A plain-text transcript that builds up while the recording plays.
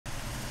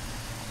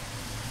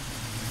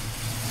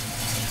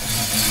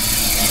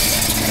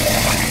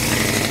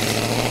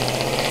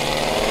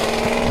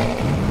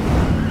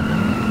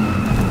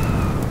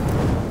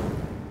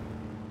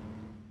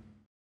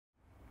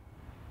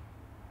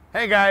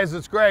Hey guys,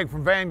 it's Greg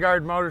from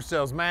Vanguard Motor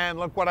Sales. Man,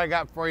 look what I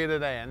got for you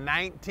today. A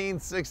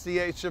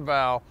 1968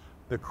 Chevelle.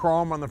 The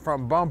chrome on the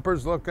front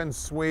bumper's looking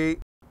sweet.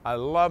 I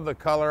love the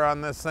color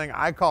on this thing.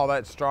 I call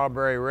that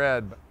strawberry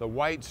red. The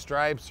white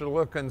stripes are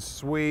looking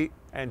sweet,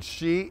 and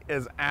she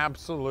is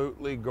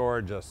absolutely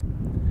gorgeous.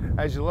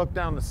 As you look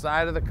down the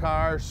side of the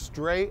car,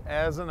 straight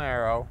as an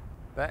arrow,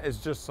 that is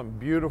just some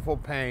beautiful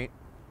paint.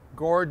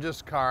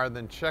 Gorgeous car.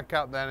 Then check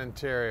out that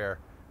interior.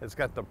 It's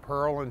got the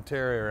pearl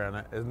interior in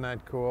it. Isn't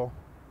that cool?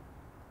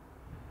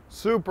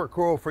 Super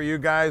cool for you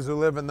guys who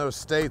live in those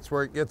states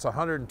where it gets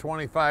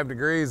 125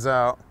 degrees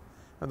out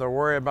and they're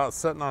worried about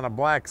sitting on a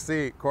black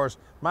seat. Of course,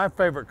 my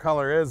favorite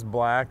color is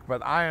black,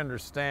 but I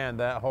understand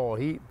that whole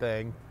heat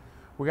thing.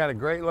 We got a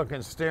great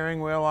looking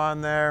steering wheel on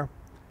there.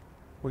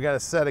 We got a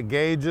set of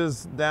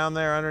gauges down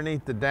there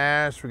underneath the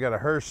dash. We got a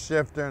Hurst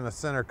shifter in the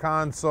center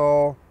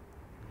console.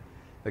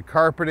 The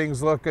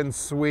carpeting's looking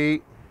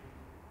sweet.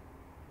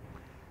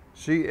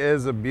 She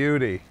is a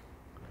beauty.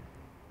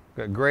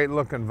 Got great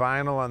looking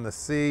vinyl on the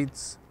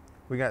seats.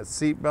 We got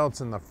seat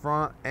belts in the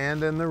front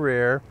and in the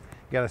rear.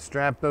 You got to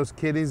strap those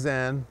kiddies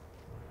in.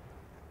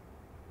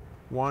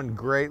 One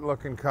great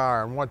looking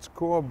car. And what's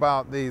cool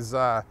about these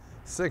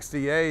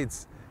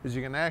 68s is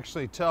you can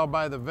actually tell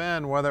by the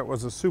VIN whether it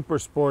was a Super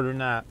Sport or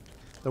not.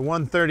 The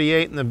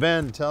 138 in the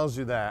VIN tells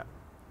you that.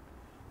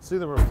 See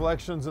the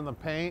reflections in the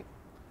paint?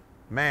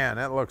 Man,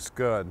 that looks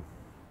good.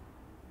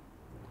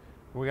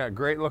 We got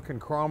great looking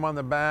chrome on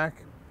the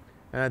back.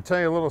 And I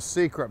tell you a little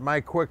secret, my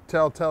quick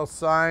telltale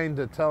sign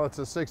to tell it's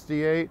a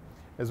 68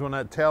 is when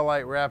that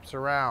taillight wraps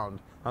around.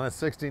 On a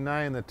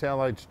 69, the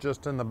taillight's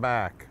just in the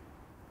back.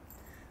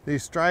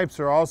 These stripes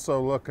are also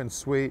looking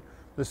sweet.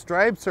 The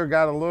stripes are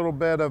got a little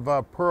bit of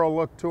a pearl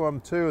look to them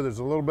too. There's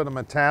a little bit of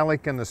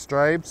metallic in the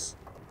stripes.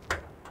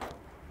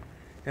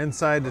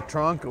 Inside the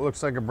trunk, it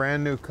looks like a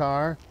brand new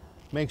car.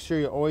 Make sure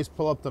you always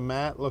pull up the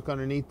mat, look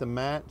underneath the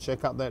mat,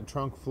 check out that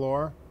trunk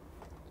floor.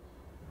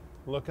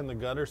 Look in the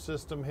gutter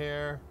system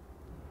here.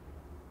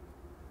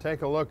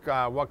 Take a look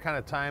what kind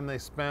of time they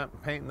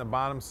spent painting the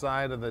bottom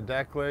side of the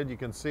deck lid. You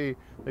can see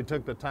they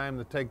took the time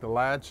to take the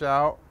latch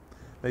out.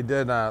 They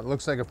did,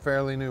 looks like a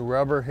fairly new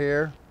rubber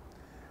here.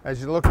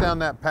 As you look down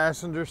that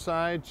passenger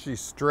side,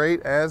 she's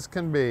straight as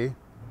can be.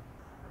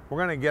 We're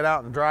gonna get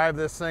out and drive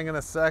this thing in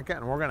a second,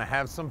 and we're gonna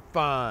have some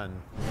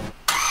fun.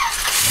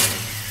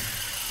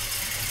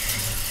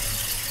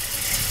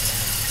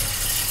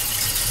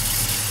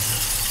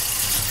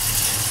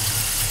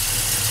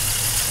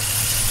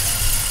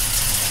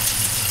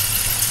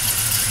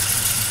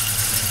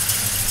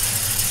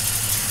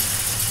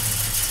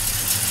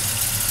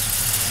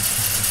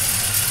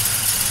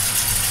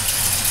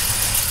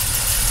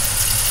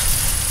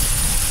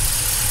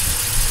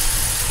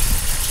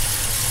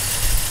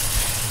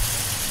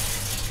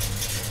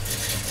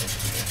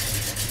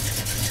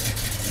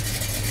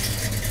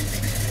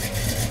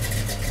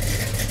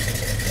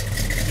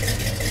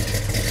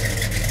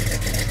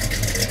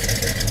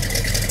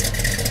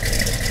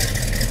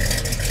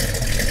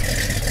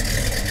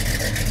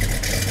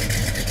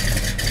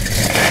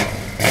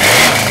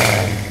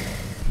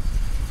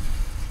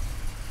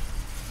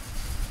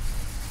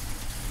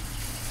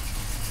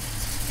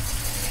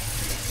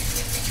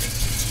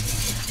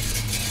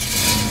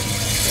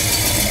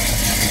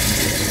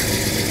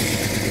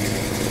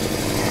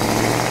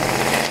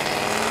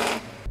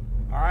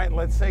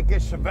 Let's take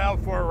this Chevelle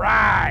for a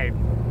ride.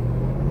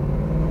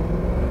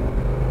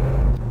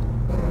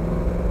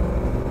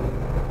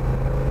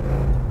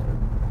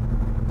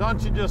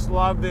 Don't you just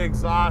love the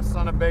exhaust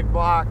on a big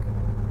block?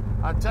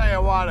 I'll tell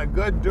you what, a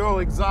good dual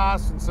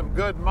exhaust and some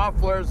good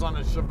mufflers on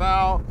a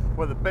Chevelle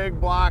with a big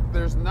block,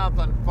 there's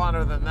nothing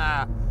funner than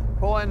that.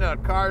 Pull into a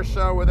car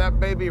show with that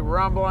baby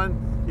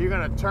rumbling, you're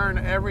gonna turn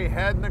every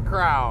head in the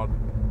crowd.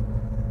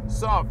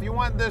 So if you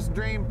want this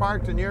dream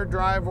parked in your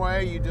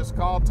driveway, you just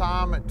call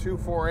Tom at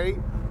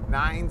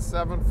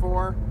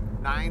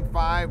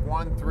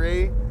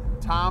 248-974-9513.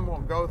 Tom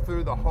will go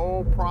through the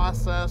whole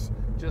process,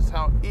 just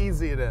how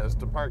easy it is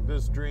to park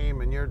this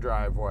dream in your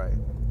driveway.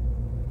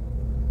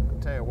 I'll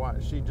tell you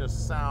what, she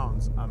just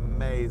sounds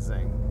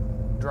amazing.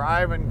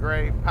 Driving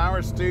great,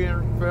 power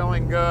steering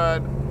feeling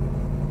good,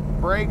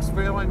 brakes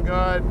feeling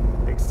good,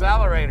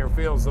 accelerator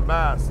feels the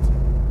best.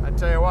 I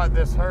tell you what,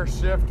 this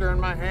Hurst shifter in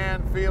my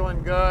hand,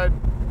 feeling good.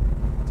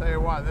 Tell you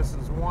what, this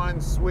is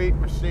one sweet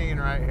machine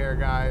right here,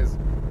 guys.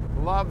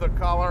 Love the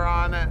color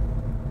on it.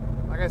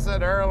 Like I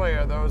said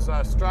earlier, those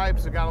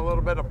stripes have got a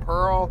little bit of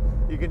pearl.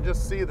 You can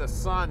just see the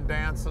sun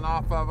dancing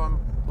off of them,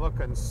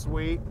 looking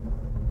sweet.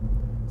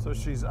 So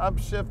she's up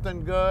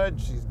shifting good,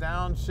 she's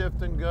down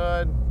shifting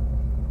good.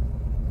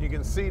 You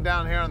can see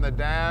down here on the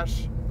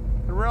dash,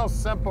 a real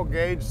simple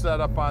gauge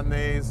setup on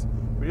these.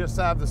 We just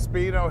have the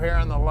speedo here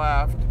on the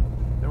left.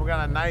 Then we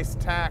got a nice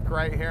tack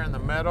right here in the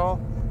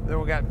middle. Then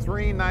we got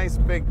three nice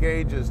big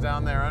gauges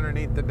down there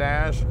underneath the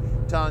dash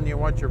telling you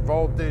what your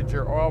voltage,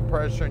 your oil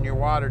pressure, and your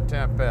water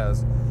temp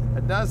is.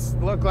 It does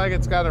look like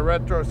it's got a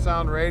retro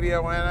sound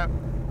radio in it.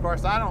 Of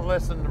course, I don't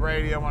listen to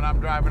radio when I'm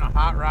driving a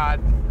hot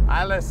rod.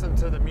 I listen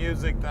to the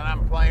music that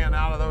I'm playing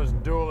out of those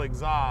dual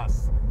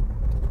exhausts.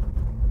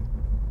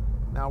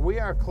 Now we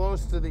are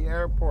close to the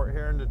airport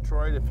here in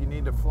Detroit if you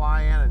need to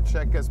fly in and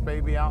check this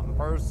baby out in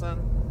person.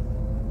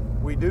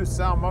 We do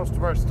sell most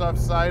of our stuff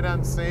sight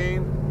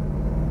unseen.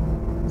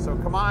 So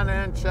come on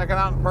in, check it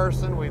out in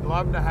person. We'd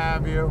love to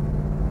have you.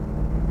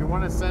 If you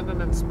want to send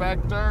an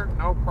inspector,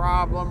 no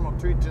problem. We'll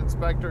treat you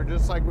inspector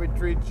just like we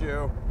treat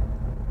you.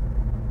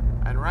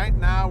 And right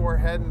now we're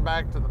heading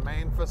back to the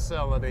main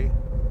facility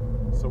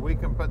so we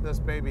can put this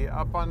baby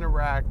up on the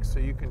rack so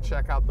you can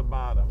check out the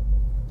bottom.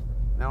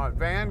 Now at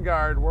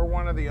Vanguard, we're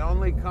one of the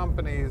only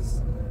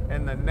companies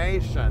in the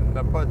nation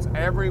that puts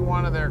every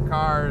one of their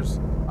cars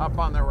up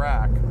on the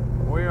rack.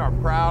 We are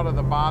proud of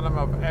the bottom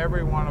of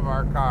every one of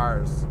our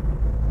cars.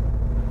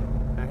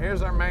 Now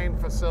here's our main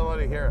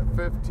facility here at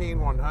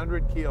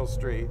 15100 Keel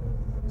Street.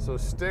 So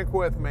stick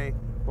with me.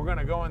 We're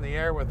gonna go in the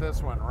air with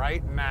this one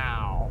right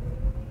now.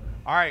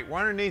 All right, we're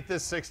underneath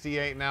this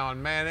 68 now,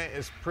 and man, it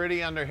is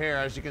pretty under here.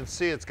 As you can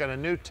see, it's got a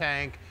new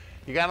tank.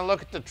 You gotta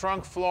look at the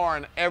trunk floor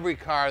in every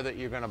car that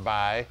you're gonna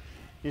buy.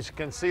 You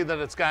can see that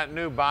it's got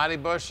new body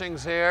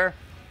bushings here.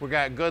 We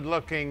got good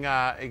looking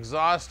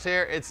exhaust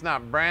here. It's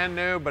not brand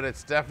new, but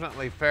it's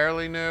definitely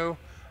fairly new.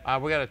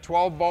 We got a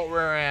 12-bolt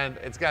rear end.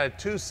 It's got a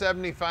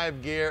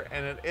 275 gear,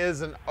 and it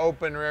is an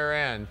open rear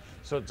end.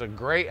 So it's a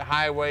great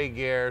highway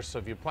gear. So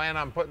if you plan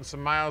on putting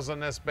some miles on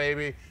this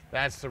baby,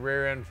 that's the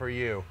rear end for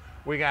you.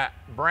 We got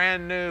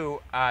brand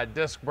new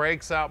disc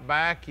brakes out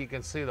back. You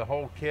can see the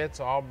whole kit's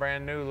all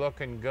brand new,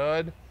 looking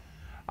good.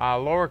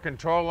 Lower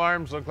control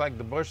arms look like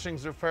the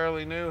bushings are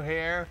fairly new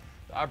here.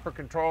 The upper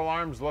control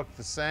arms look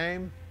the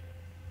same.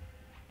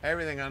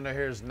 Everything under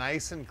here is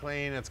nice and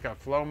clean. It's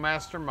got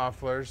Flowmaster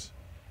mufflers.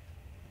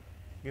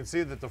 You can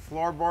see that the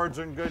floorboards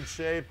are in good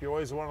shape. You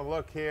always want to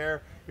look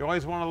here. You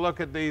always want to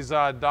look at these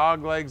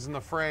dog legs in the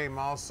frame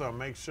also.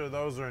 Make sure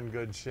those are in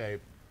good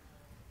shape.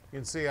 You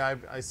can see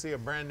I see a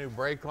brand new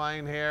brake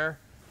line here.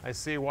 I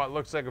see what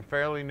looks like a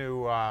fairly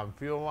new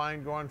fuel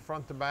line going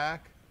front to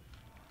back.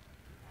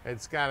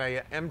 It's got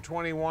a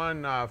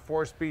M21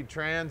 4-speed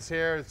trans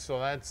here, so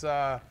that's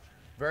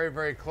very,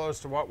 very close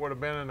to what would have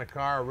been in the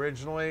car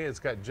originally. It's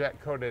got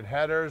jet-coated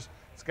headers.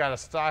 It's got a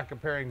stock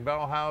appearing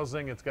bell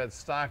housing. It's got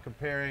stock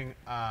appearing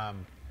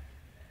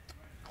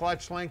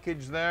clutch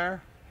linkage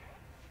there.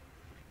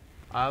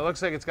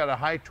 Looks like it's got a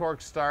high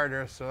torque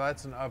starter, so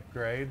that's an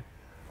upgrade.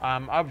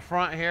 Up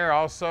front here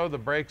also, the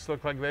brakes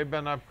look like they've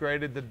been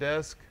upgraded, the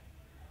disc.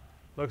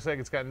 Looks like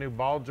it's got new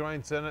ball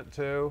joints in it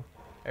too.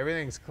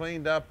 Everything's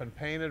cleaned up and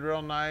painted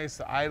real nice.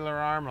 The idler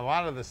arm, a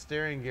lot of the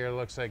steering gear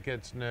looks like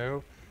it's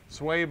new.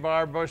 Sway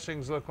bar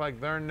bushings look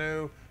like they're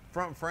new.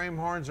 Front frame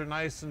horns are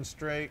nice and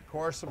straight.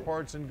 Core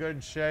support's in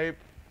good shape.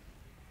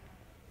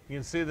 You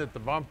can see that the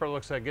bumper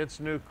looks like it's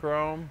new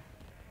chrome.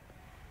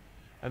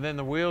 And then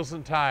the wheels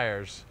and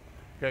tires.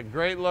 Got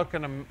great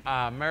looking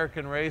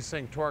American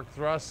Racing torque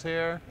thrusts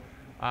here.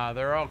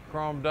 They're all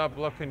chromed up,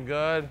 looking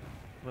good.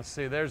 Let's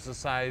see, there's the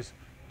size.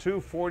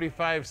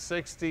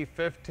 245/60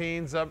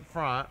 15s up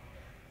front.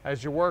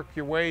 As you work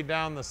your way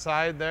down the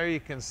side there, you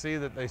can see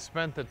that they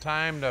spent the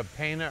time to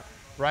paint it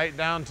right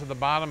down to the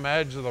bottom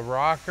edge of the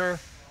rocker.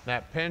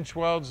 That pinch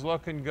weld's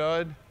looking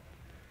good.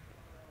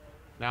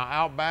 Now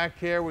out back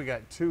here, we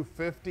got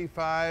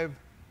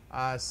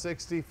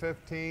 255/60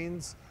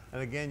 15s.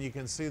 And again, you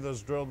can see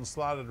those drilled and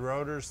slotted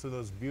rotors through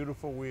those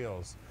beautiful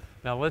wheels.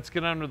 Now let's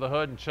get under the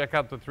hood and check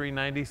out the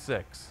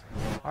 396.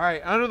 All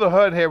right, under the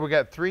hood here, we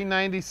got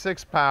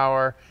 396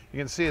 power. You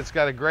can see it's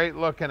got a great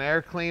looking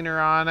air cleaner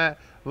on it.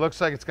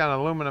 Looks like it's got an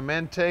aluminum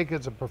intake.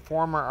 It's a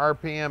Performer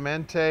RPM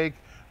intake.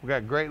 We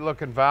got great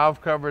looking valve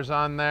covers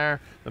on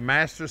there. The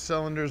master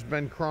cylinder's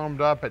been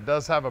chromed up. It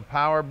does have a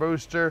power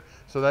booster,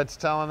 so that's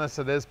telling us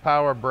it is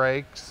power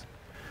brakes.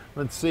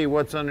 Let's see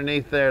what's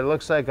underneath there. It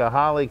looks like a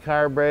Holley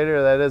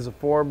carburetor. That is a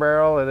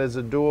 4-barrel. It is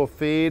a dual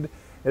feed.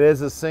 It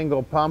is a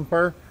single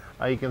pumper.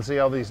 You can see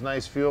all these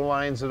nice fuel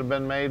lines that have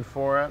been made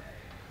for it.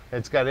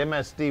 It's got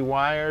MSD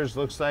wires.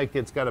 Looks like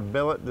it's got a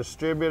billet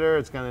distributor.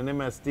 It's got an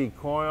MSD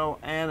coil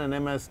and an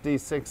MSD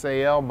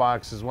 6AL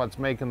box is what's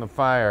making the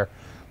fire.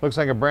 Looks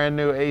like a brand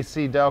new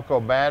AC Delco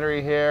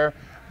battery here.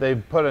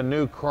 They've put a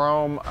new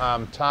chrome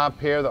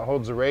top here that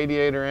holds the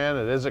radiator in.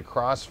 It is a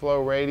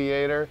cross-flow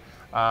radiator.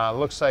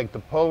 Looks like the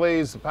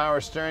pulleys, the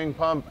power steering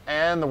pump,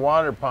 and the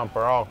water pump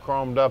are all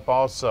chromed up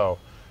also.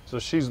 So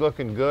she's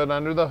looking good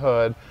under the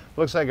hood.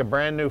 Looks like a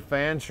brand new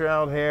fan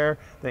shroud here.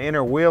 The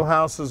inner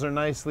wheelhouses are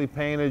nicely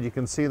painted. You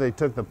can see they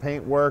took the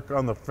paint work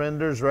on the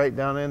fenders right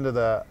down into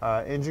the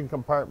engine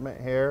compartment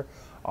here.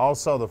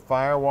 Also the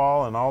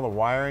firewall and all the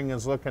wiring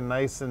is looking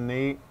nice and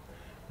neat.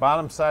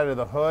 Bottom side of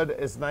the hood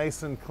is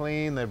nice and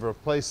clean. They've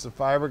replaced the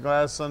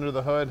fiberglass under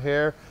the hood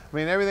here. I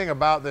mean, everything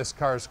about this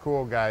car is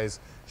cool, guys.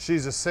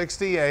 She's a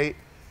 68.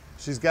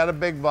 She's got a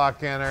big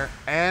block in her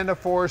and a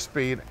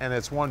 4-speed, and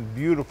it's one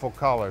beautiful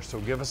color. So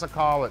give us a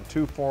call at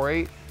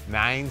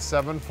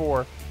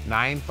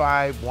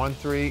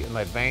 248-974-9513 and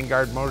let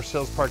Vanguard Motor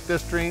Sales park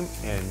this dream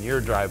in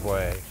your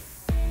driveway.